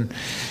tournament. And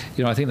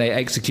I think they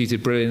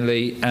executed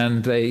brilliantly,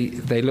 and they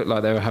looked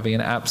like they were having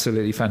an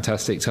absolutely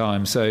fantastic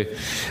time. So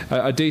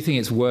I do think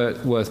it's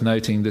worth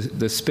noting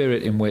the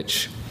spirit in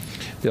which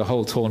the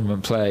whole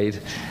tournament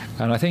played.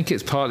 And I think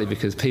it's partly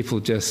because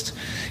people just,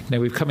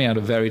 we're coming out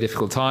of a very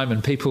difficult time,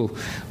 and people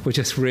were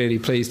just really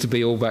pleased to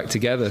be all back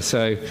together.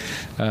 So,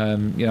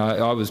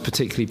 I was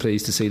particularly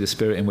pleased to see the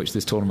spirit in which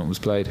this tournament was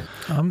played.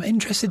 I'm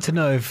interested to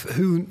know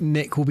who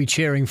Nick will be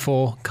cheering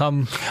for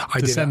come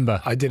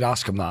December. I did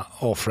ask him that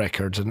off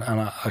record, and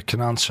I can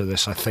answer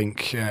this, I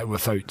think,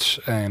 without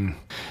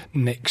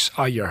Nick's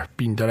ire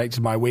being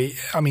directed my way.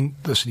 I mean,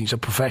 listen, he's a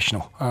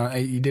professional.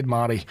 He did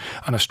marry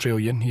an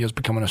Australian. He has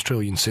become an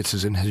Australian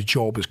citizen. His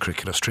job is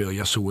Cricket Australia.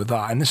 So with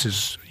that, and this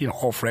is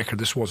off record,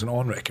 this wasn't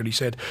on record, he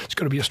said it's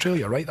got to be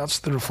Australia, right? That's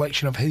the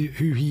reflection of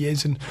who he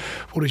is and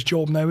what his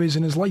job now is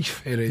in his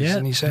life. It is,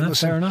 and he said,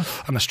 listen, fair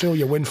enough. An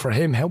Australia win for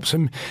him helps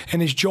him in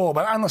his job.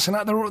 And listen,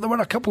 there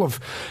were a couple of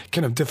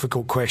kind of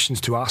difficult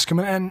questions to ask him,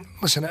 and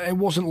listen, it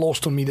wasn't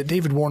lost on me that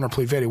David Warner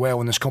played very well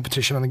in this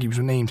competition. I think he was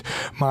named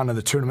man of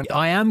the tournament.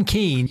 I am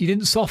keen. You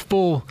didn't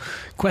softball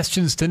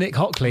questions to Nick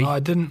Hockley. No, I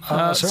didn't.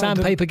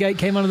 Sandpapergate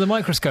came under the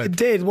microscope. It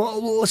did.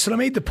 Well, listen, I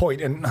made the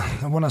point, and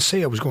when I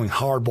say I was going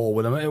hardball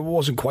with him, it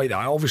wasn't quite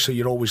that. Obviously,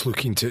 you're always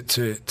looking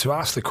to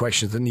ask the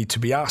questions that need to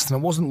be asked, and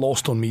it wasn't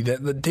lost on me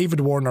that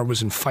David Warner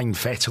was in fine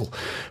fettle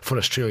for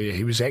Australia.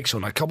 He was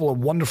excellent. A couple of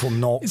wonderful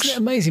knocks. Isn't it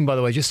amazing, by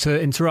the way, just to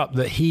interrupt,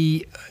 that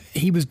he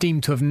was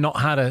deemed to have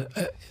not had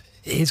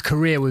his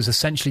career was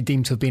essentially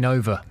deemed to have been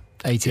over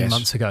 18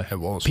 months ago. It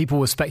was. People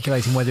were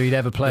speculating whether he'd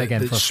ever play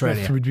again for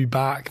Australia. Smith would be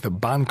back, that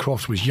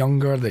Bancroft was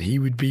younger, that he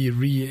would be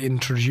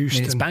reintroduced.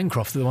 It's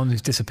Bancroft, the one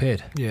who's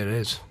disappeared. Yeah, it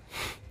is.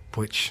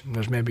 Which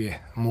there's maybe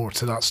more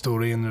to that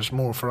story, and there's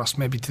more for us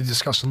maybe to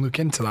discuss and look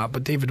into that.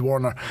 But David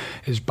Warner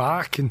is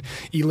back, and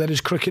he let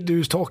his cricket do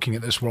his talking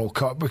at this World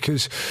Cup,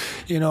 because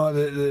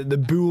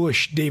the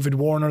bullish David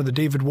Warner, the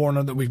David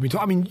Warner that we've been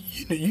talking. I mean,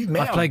 you've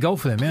met him. I played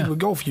golf with him. Yeah, with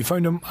golf, you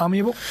found him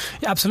amiable.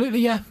 Yeah,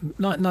 absolutely. Yeah,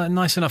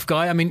 nice enough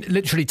guy. I mean,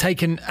 literally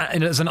taken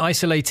as an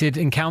isolated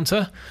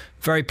encounter,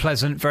 very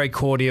pleasant, very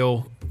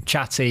cordial,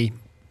 chatty.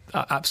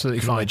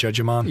 Absolutely fine. You can only judge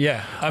a man.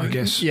 Yeah, I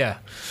guess. Yeah,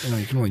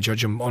 you can only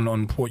judge him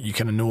on what you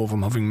kind of know of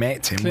him, having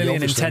met him. Clearly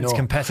an intense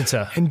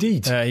competitor.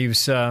 Indeed, he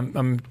was.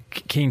 I'm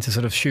keen to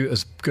sort of shoot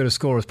as good a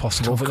score as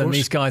possible. But then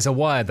these guys are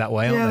wired that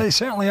way, aren't they? Yeah, they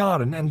certainly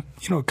are. And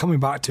coming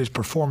back to his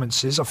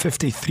performances, a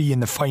 53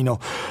 in the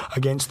final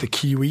against the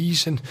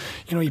Kiwis, and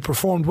he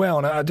performed well.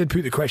 And I did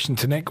put the question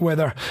to Nick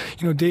whether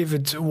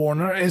David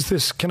Warner, is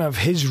this kind of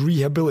his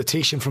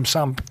rehabilitation from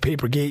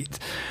Sandpapergate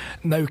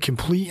now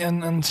complete,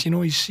 and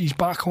he's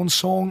back on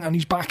song, and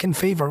he's back in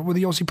favour with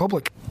the Aussie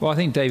public. Well, I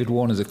think David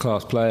Warner's a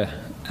class player,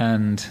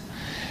 and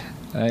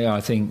I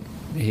think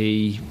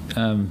he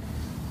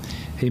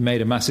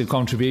made a massive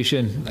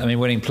contribution. I mean,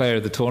 winning player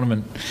of the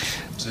tournament.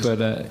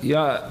 But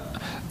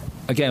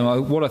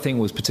again, what I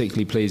think was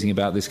particularly pleasing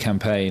about this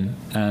campaign,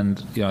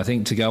 and I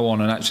think to go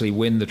on and actually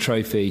win the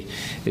trophy,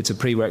 it's a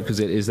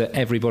prerequisite, is that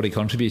everybody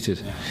contributed.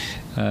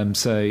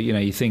 So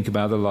you think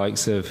about the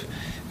likes of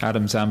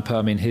Adam Zampa.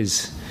 I mean,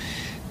 his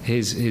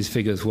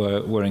figures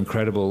were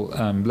incredible.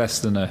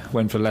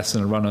 Went for less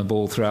than a run on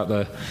ball throughout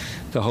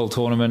the whole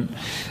tournament.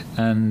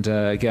 And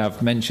again,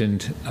 I've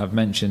mentioned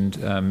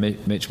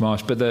Mitch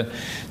Marsh, but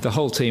the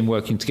whole team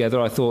working together.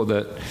 I thought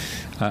that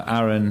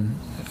Aaron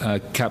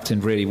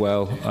captained really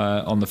well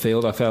on the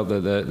field. I felt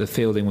that the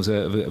fielding was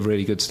a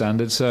really good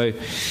standard. So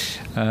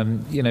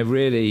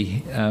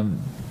really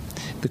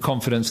the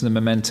confidence and the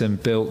momentum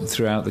built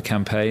throughout the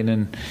campaign,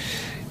 and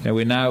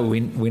we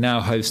now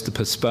host the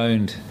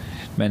postponed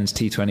Men's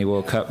T20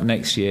 World Cup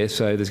next year,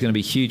 so there's going to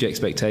be huge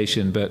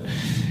expectation. But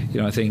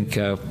I think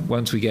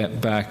once we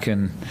get back,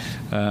 and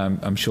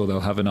I'm sure they'll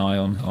have an eye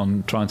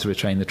on trying to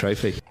retain the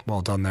trophy.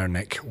 Well done there,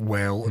 Nick.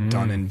 Well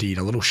done indeed.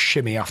 A little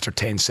shimmy after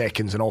 10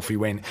 seconds and off he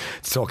went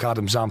to talk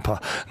Adam Zampa.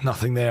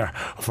 Nothing there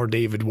for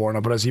David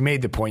Warner. But as he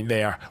made the point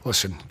there,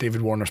 listen,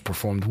 David Warner's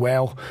performed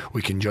well.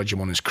 We can judge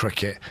him on his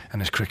cricket,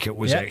 and his cricket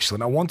was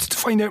excellent. I wanted to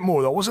find out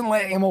more, though. I wasn't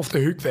letting him off the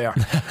hook there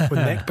with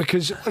Nick,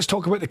 because let's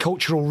talk about the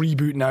cultural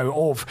reboot now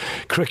of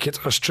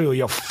Cricket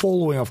Australia,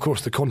 following, of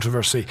course, the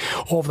controversy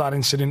of that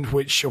incident,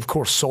 which, of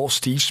course, saw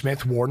Steve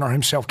Smith, Warner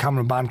himself,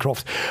 Cameron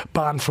Bancroft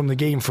banned from the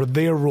game for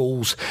their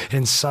roles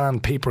in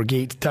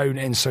Sandpapergate down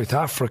in South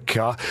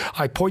Africa.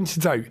 I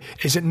pointed out,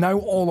 is it now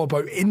all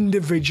about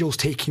individuals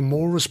taking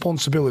more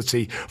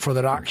responsibility for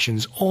their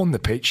actions on the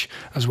pitch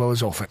as well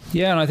as off it?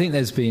 Yeah, and I think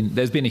there's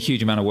been a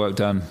huge amount of work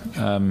done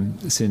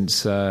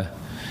since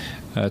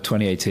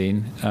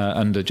 2018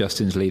 under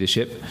Justin's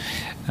leadership,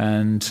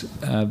 and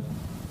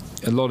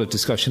a lot of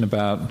discussion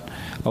about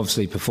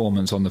obviously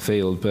performance on the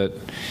field, but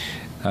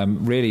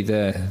really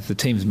the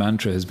team's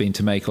mantra has been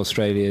to make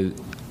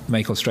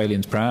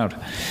Australians proud.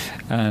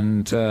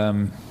 And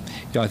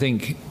I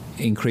think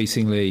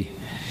increasingly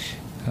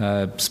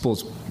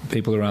sports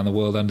people around the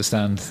world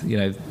understand,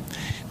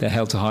 they're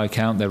held to high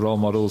account, they're role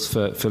models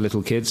for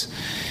little kids.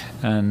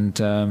 And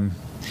I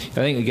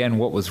think, again,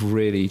 what was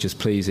really just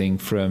pleasing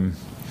for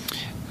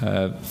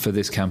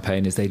this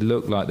campaign is they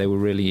looked like they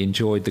really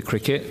enjoyed their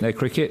cricket.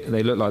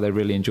 They looked like they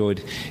really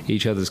enjoyed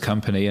each other's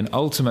company. And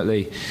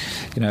ultimately,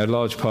 a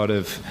large part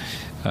of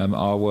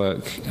our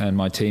work and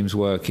my team's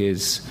work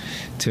is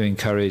to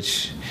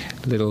encourage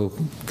little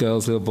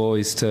girls, little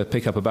boys to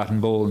pick up a bat and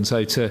ball. And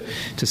so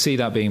to see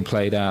that being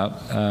played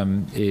out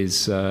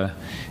is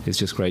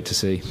just great to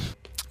see.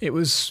 It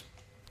was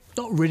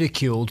not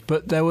ridiculed,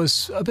 but there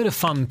was a bit of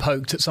fun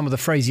poked at some of the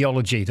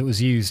phraseology that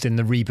was used in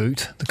the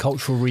reboot, the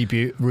cultural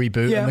reboot,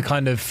 and the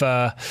kind of,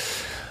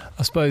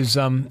 I suppose,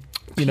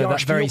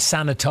 that very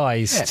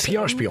sanitised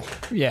PR spiel.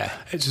 Yeah,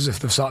 it's as if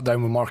they've sat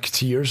down with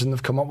marketeers and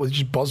they've come up with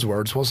just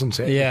buzzwords, wasn't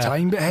it, at the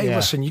time? But hey,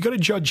 listen, you've got to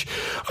judge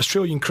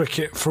Australian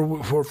cricket for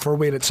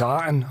where it's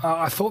at, and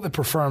I thought they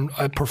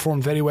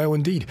performed very well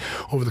indeed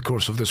over the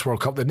course of this World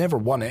Cup. They never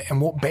won it,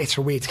 and what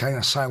better way to kind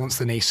of silence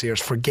the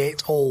naysayers,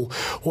 forget all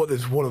what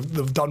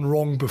they've done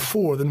wrong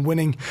before, than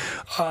winning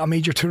a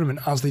major tournament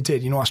as they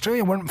did.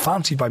 Australia weren't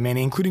fancied by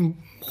many, including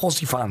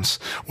Aussie fans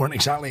weren't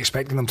exactly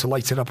expecting them to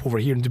light it up over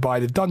here in Dubai.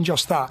 They've done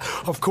just that.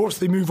 Of course,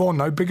 they move on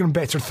now, bigger and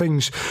better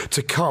things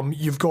to come.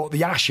 You've got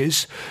the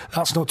Ashes,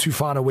 that's not too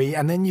far away,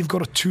 and then you've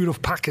got a tour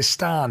of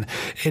Pakistan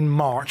in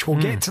March.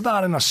 We'll get to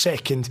that in a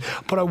second,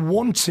 but I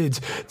wanted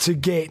to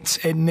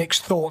get Nick's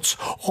thoughts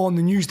on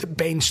the news that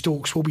Ben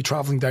Stokes will be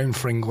travelling down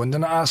for England.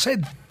 And I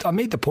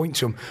made the point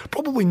to him,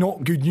 probably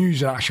not good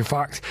news in actual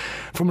fact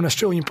from an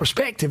Australian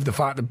perspective, the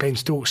fact that Ben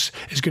Stokes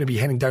is going to be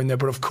heading down there,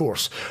 but of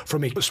course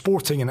from a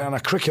sporting and a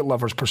cricket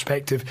lover's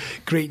perspective,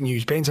 great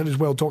news. Ben's had his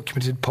well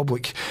documented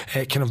public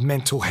kind of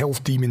mental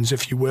health demons,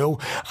 if you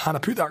will, and I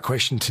put that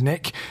question to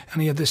Nick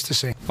and he had this to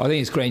say. I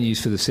think it's great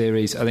news for the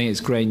series. I think it's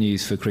great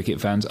news for cricket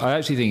fans. I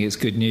actually think it's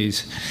good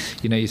news.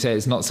 You say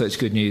it's not such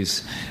good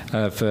news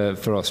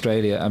for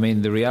Australia. I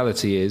mean, the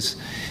reality is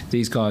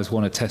these guys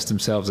want to test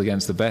themselves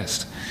against the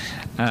best.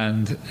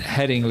 And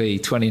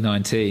Headingley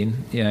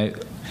 2019,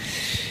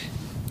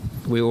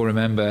 we all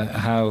remember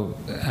how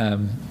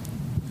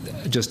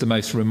just the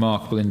most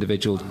remarkable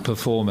individual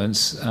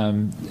performance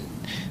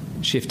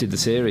shifted the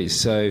series.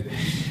 So,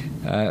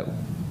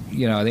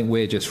 I think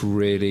we're just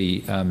really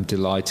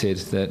delighted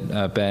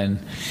that Ben,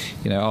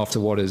 after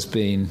what has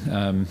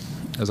been,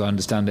 as I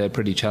understand it, a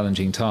pretty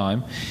challenging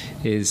time,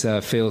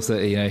 feels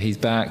that he's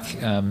back.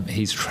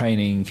 He's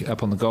training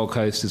up on the Gold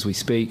Coast as we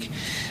speak,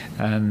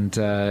 and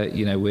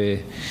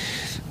we're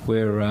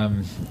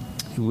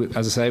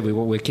as I say,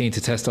 we're keen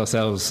to test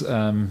ourselves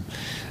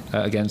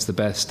against the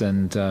best,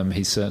 and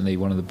he's certainly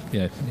one of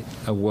the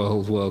a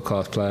world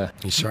class player.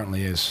 He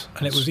certainly is.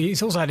 And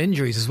he's also had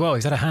injuries as well.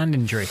 He's had a hand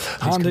injury,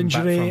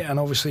 and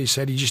obviously he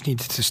said he just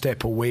needed to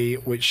step away,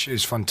 which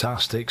is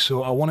fantastic.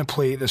 So I want to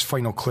play this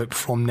final clip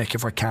from Nick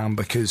if I can,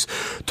 because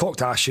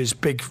talked Ashes,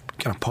 big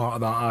kind of part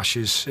of that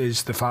Ashes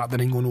is the fact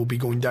that England will be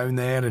going down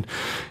there, and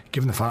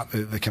given the fact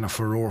that the kind of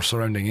furore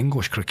surrounding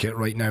English cricket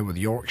right now with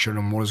Yorkshire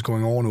and what is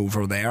going on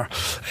over there,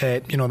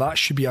 that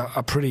should be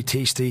a pretty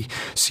tasty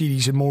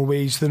series in more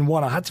ways than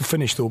one. I had to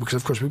finish though, because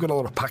of course we've got a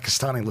lot of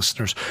Pakistani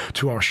listeners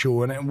to our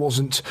show, and it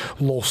wasn't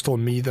lost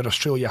on me that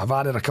Australia have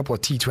added a couple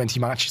of T20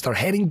 matches. They're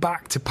heading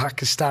back to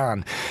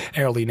Pakistan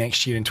early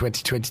next year in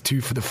 2022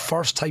 for the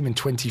first time in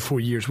 24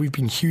 years. We've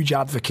been huge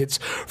advocates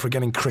for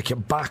getting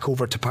cricket back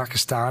over to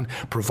Pakistan,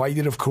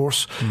 provided of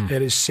course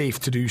it is safe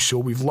to do so.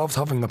 We've loved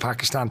having the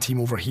Pakistan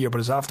team over here, but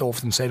as I've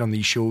often said on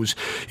these shows,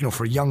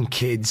 for young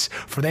kids,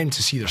 for them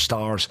to see their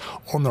stars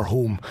on their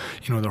home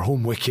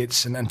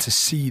wickets, and to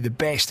see the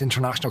best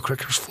international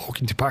cricketers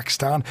flocking to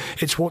Pakistan,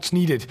 it's what's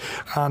needed.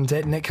 And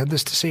Nick had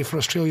this to say for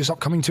Australia's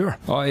upcoming tour.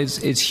 Oh,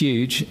 it's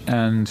huge,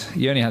 and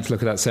you only had to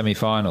look at that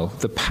semi-final.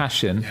 The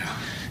passion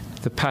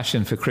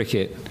for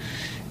cricket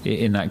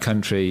in that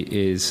country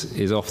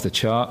is off the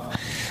chart.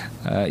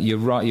 You're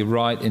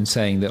right in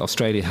saying that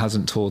Australia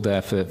hasn't toured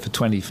there for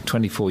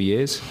 24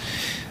 years.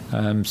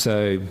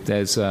 So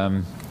there's,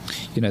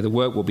 the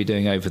work we'll be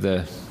doing over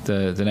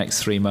the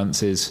next 3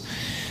 months is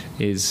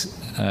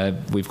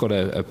we've got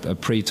a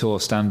pre-tour,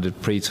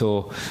 standard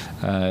pre-tour.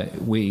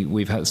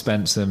 We've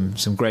spent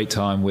some great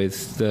time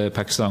with the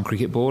Pakistan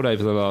Cricket Board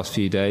over the last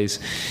few days.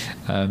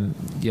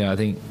 I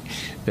think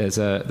there's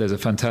a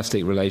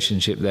fantastic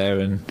relationship there,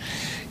 and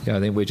I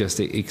think we're just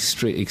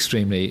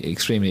extremely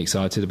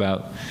excited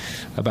about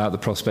the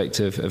prospect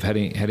of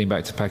heading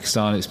back to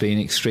Pakistan. It's been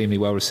extremely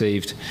well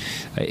received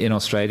in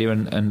Australia,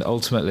 and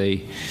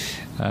ultimately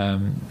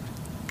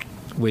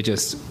we're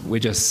just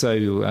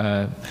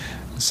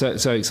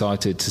so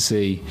excited to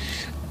see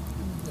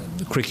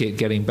cricket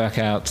getting back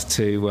out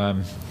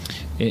to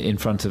in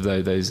front of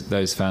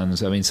those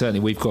fans. I mean,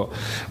 certainly we've got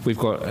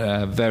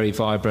a very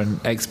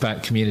vibrant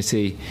expat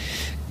community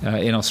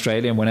in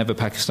Australia, and whenever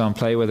Pakistan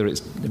play, whether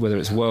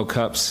it's World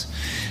Cups,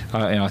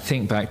 I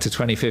think back to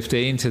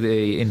 2015 to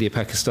the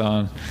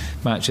India-Pakistan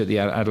match at the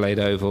Adelaide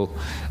Oval,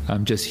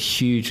 just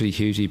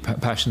hugely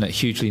passionate,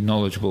 hugely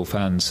knowledgeable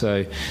fans.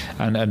 So,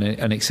 and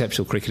an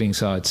exceptional cricketing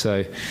side.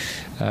 So,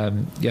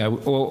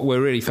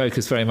 we're really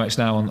focused very much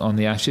now on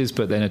the Ashes,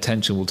 but then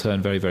attention will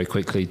turn very, very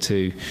quickly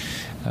to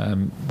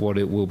what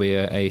it will be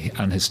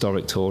an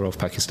historic tour of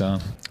Pakistan.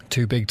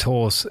 2 big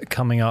tours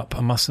coming up.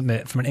 I must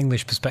admit, from an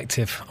English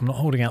perspective, I'm not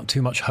holding out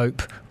too much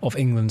hope of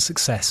England's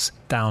success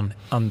down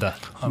under.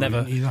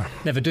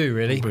 Never do,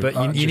 really.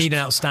 But you need an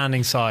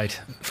outstanding side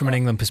from an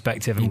England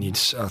perspective. You need,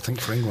 I think,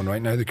 for England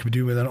right now, they could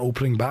do with an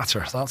opening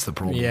batter. That's the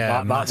problem.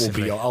 Yeah, that will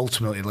be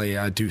ultimately.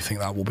 I do think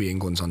that will be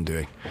England's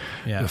undoing.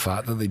 Yeah. The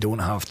fact that they don't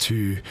have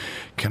 2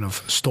 kind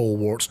of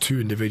stalwarts, 2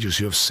 individuals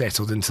who have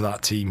settled into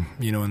that team.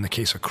 In the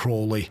case of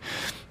Crawley,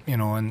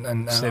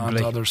 and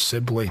others,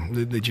 Sibley,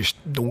 they just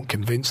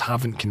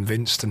haven't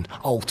convinced, and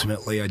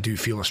ultimately I do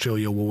feel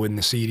Australia will win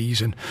the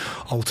series, and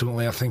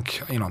ultimately I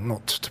think,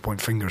 not to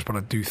point fingers, but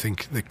I do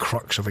think the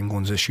crux of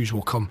England's issues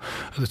will come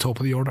at the top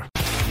of the order.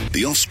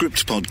 The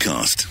Off-Script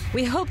Podcast.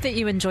 We hope that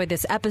you enjoyed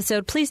this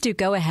episode. Please do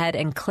go ahead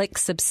and click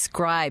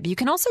subscribe. You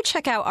can also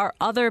check out our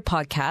other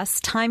podcasts,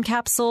 Time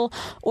Capsule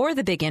or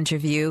The Big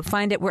Interview.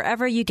 Find it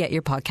wherever you get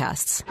your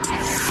podcasts.